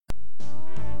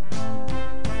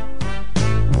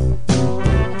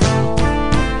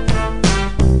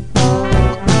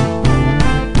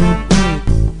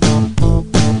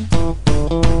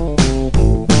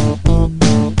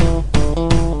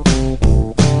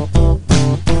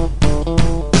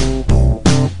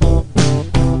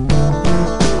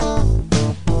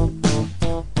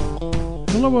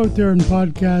Hello out there in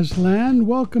podcast land.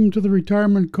 Welcome to the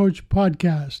Retirement Coach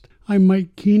Podcast. I'm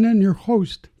Mike Keenan, your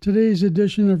host. Today's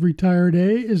edition of Retired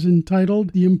A is entitled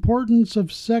The Importance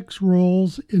of Sex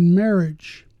Roles in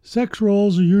Marriage. Sex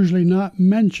roles are usually not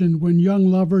mentioned when young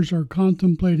lovers are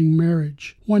contemplating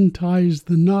marriage. One ties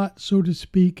the knot, so to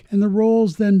speak, and the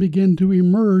roles then begin to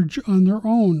emerge on their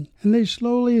own. And they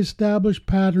slowly establish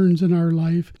patterns in our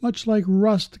life, much like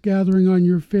rust gathering on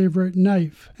your favorite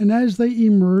knife. And as they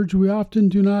emerge, we often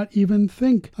do not even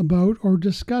think about or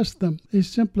discuss them. They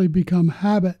simply become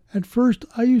habit. At first,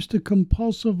 I used to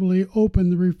compulsively open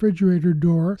the refrigerator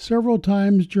door several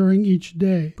times during each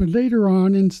day. But later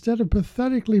on, instead of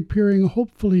pathetically peering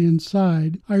hopefully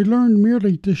inside, I learned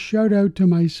merely to shout out to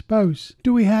my spouse,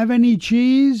 "Do we have any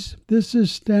cheese?" This is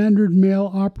standard male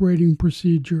operating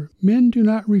procedure. Men do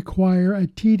not require a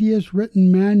tedious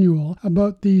written manual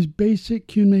about these basic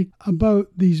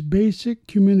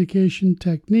communication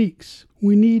techniques.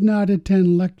 We need not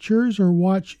attend lectures or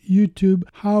watch YouTube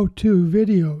how-to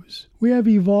videos. We have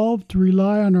evolved to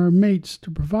rely on our mates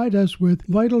to provide us with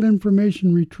vital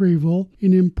information retrieval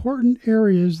in important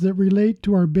areas that relate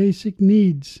to our basic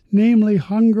needs, namely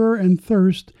hunger and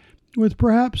thirst, with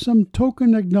perhaps some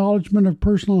token acknowledgement of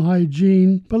personal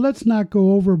hygiene, but let's not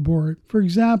go overboard. For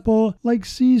example, like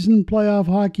seasoned playoff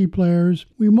hockey players,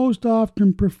 we most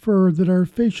often prefer that our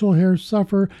facial hair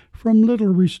suffer from little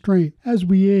restraint. As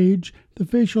we age, the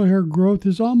facial hair growth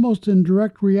is almost in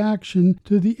direct reaction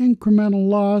to the incremental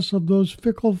loss of those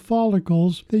fickle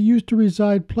follicles that used to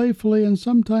reside playfully and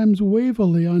sometimes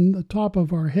wavily on the top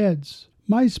of our heads.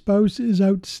 My spouse is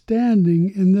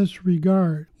outstanding in this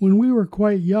regard. When we were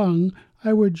quite young,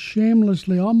 I would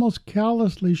shamelessly, almost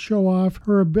callously show off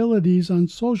her abilities on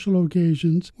social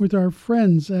occasions with our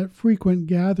friends at frequent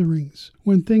gatherings.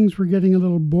 When things were getting a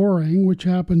little boring, which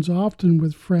happens often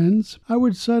with friends, I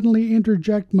would suddenly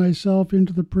interject myself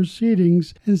into the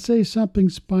proceedings and say something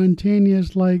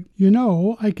spontaneous like,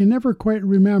 I can never quite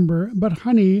remember, but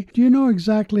honey, do you know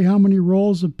exactly how many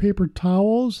rolls of paper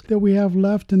towels that we have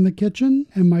left in the kitchen?"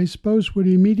 And my spouse would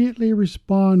immediately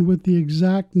respond with the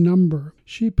exact number.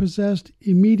 She possessed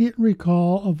immediate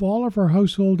recall of all of our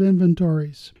household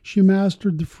inventories. She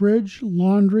mastered the fridge,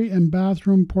 laundry, and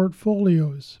bathroom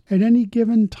portfolios. At any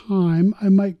given time, I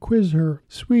might quiz her,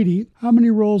 "Sweetie, how many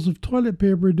rolls of toilet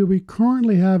paper do we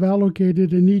currently have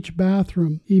allocated in each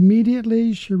bathroom?"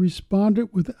 Immediately, she responded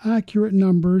with accurate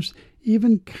numbers,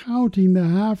 even counting the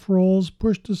half rolls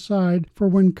pushed aside for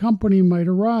when company might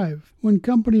arrive. When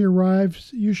company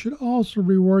arrives, you should also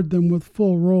reward them with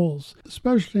full rolls,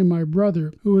 especially my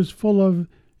brother, who is full of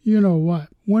you-know-what.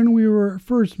 When we were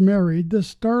first married, this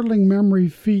startling memory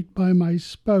feat by my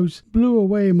spouse blew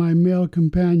away my male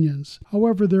companions.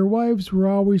 However, their wives were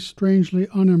always strangely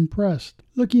unimpressed.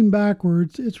 Looking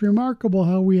backwards, it's remarkable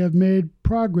how we have made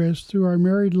progress through our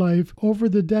married life over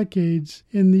the decades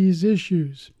in these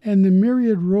issues, and the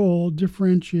myriad role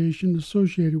differentiation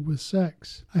associated with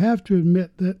sex. I have to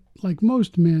admit that, like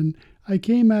most men, I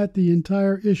came at the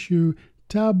entire issue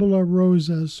tabula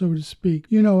rasa, so to speak.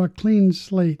 A clean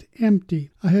slate, empty.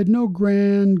 I had no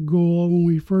grand goal when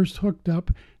we first hooked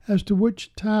up as to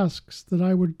which tasks that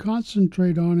I would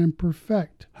concentrate on and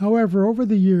perfect. However, over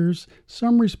the years,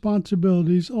 some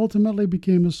responsibilities ultimately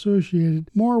became associated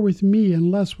more with me and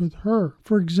less with her.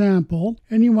 For example,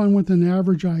 anyone with an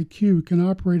average IQ can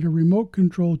operate a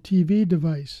remote-controlled TV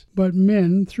device, but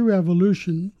men, through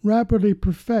evolution, rapidly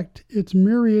perfect its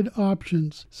myriad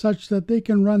options such that they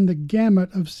can run the gamut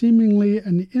of seemingly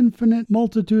an infinite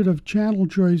multitude of channel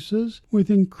choices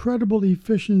with incredible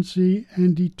efficiency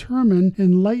and determine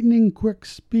in lightning quick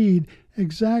speed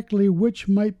exactly which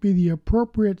might be the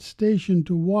appropriate station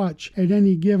to watch at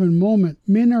any given moment.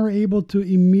 Men are able to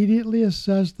immediately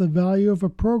assess the value of a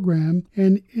program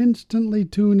and instantly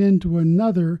tune into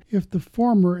another if the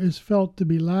former is felt to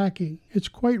be lacking. It's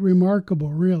quite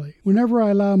remarkable, really. Whenever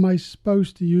I allow my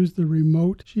spouse to use the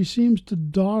remote, she seems to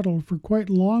dawdle for quite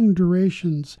long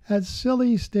durations at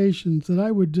silly stations that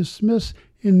I would dismiss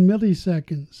in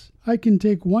milliseconds. I can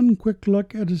take one quick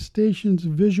look at a station's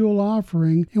visual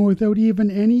offering and without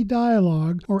even any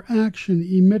dialogue or action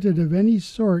emitted of any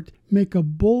sort, make a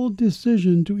bold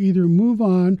decision to either move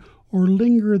on or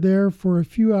linger there for a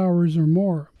few hours or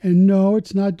more. And no,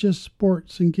 it's not just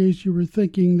sports, in case you were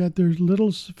thinking that there's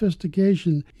little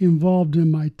sophistication involved in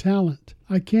my talent.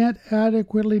 I can't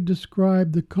adequately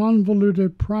describe the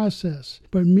convoluted process,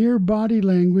 but mere body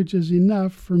language is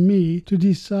enough for me to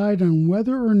decide on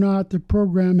whether or not the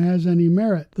program has any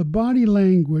merit. The body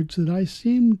language that I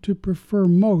seem to prefer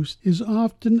most is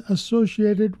often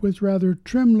associated with rather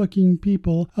trim-looking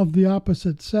people of the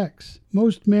opposite sex.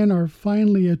 Most men are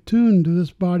finely attuned to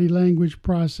this body language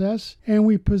process, and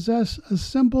we possess a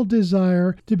simple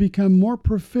desire to become more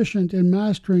proficient in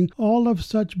mastering all of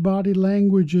such body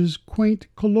language's quaint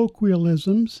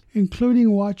colloquialisms,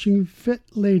 including watching fit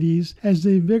ladies as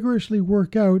they vigorously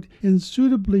work out in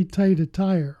suitably tight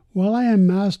attire. While I am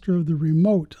master of the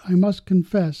remote, I must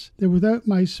confess that without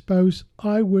my spouse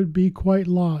I would be quite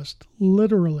lost,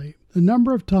 literally. The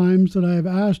number of times that I have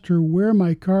asked her where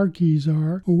my car keys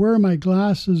are or where my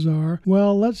glasses are,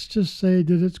 well, let's just say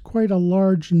that it's quite a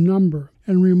large number.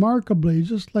 And remarkably,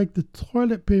 just like the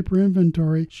toilet paper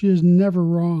inventory, she is never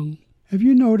wrong. Have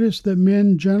you noticed that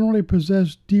men generally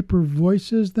possess deeper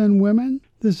voices than women?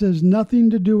 This has nothing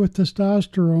to do with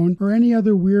testosterone or any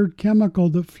other weird chemical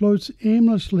that floats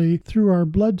aimlessly through our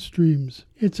bloodstreams.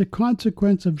 It's a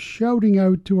consequence of shouting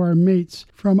out to our mates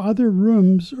from other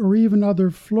rooms or even other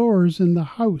floors in the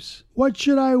house. "What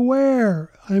should I wear?"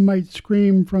 I might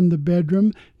scream from the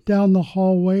bedroom, down the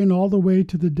hallway and all the way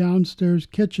to the downstairs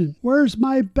kitchen. "Where's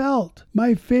my belt?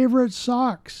 My favorite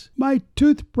socks? My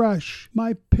toothbrush?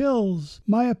 My pills?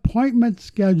 My appointment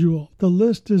schedule?" The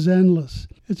list is endless.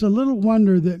 It's a little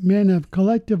wonder that men have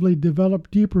collectively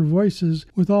developed deeper voices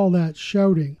with all that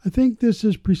shouting. I think this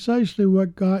is precisely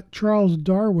what got Charles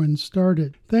Darwin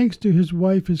started. Thanks to his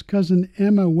wife, his cousin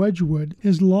Emma Wedgwood,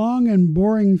 his long and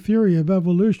boring theory of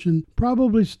evolution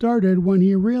probably started when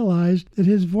he realized that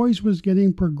his voice was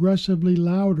getting progressively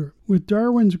louder. With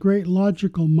Darwin's great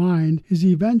logical mind, his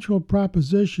eventual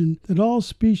proposition that all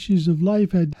species of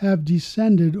life have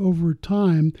descended over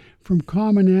time from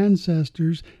common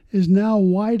ancestors is now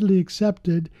widely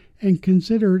accepted and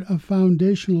considered a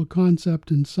foundational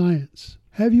concept in science.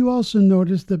 Have you also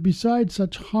noticed that besides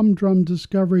such humdrum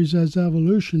discoveries as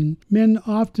evolution, men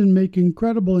often make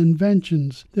incredible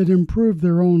inventions that improve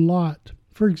their own lot?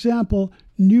 For example,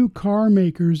 new car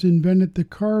makers invented the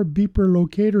car beeper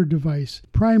locator device,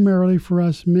 primarily for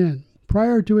us men.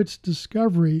 Prior to its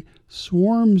discovery,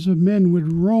 swarms of men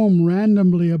would roam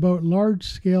randomly about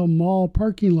large-scale mall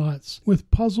parking lots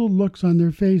with puzzled looks on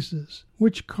their faces.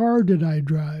 Which car did I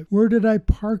drive? Where did I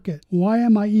park it? Why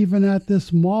am I even at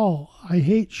this mall? I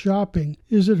hate shopping.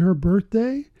 Is it her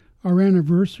birthday? Our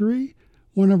anniversary?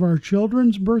 One of our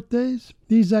children's birthdays?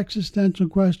 These existential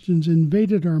questions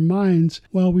invaded our minds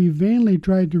while we vainly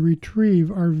tried to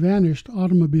retrieve our vanished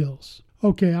automobiles.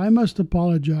 Okay, I must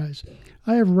apologize.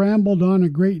 I have rambled on a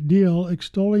great deal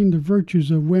extolling the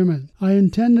virtues of women. I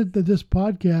intended that this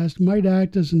podcast might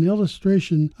act as an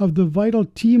illustration of the vital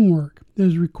teamwork that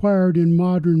is required in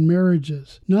modern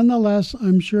marriages. Nonetheless,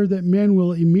 I'm sure that men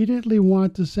will immediately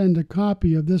want to send a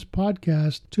copy of this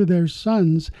podcast to their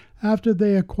sons after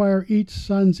they acquire each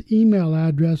son's email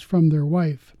address from their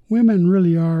wife. Women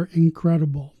really are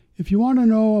incredible. If you want to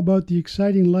know about the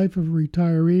exciting life of a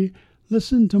retiree,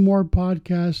 listen to more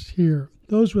podcasts here.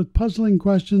 Those with puzzling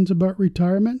questions about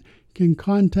retirement can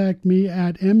contact me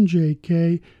at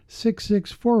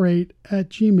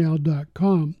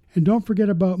mjk6648@gmail.com. And don't forget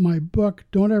about my book,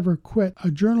 Don't Ever Quit, a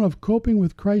journal of coping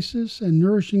with crisis and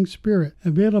nourishing spirit,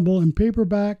 available in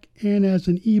paperback and as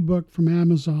an ebook from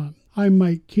Amazon. I'm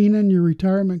Mike Keenan, your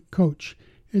retirement coach.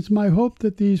 It's my hope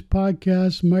that these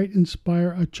podcasts might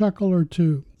inspire a chuckle or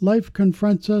two. Life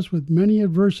confronts us with many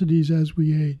adversities as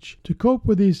we age. To cope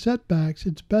with these setbacks,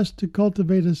 it's best to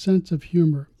cultivate a sense of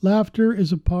humor. Laughter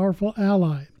is a powerful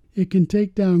ally. It can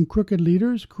take down crooked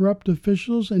leaders, corrupt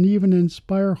officials, and even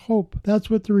inspire hope. That's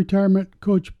what the Retirement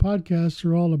Coach podcasts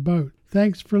are all about.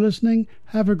 Thanks for listening.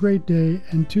 Have a great day,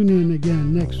 and tune in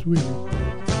again next week.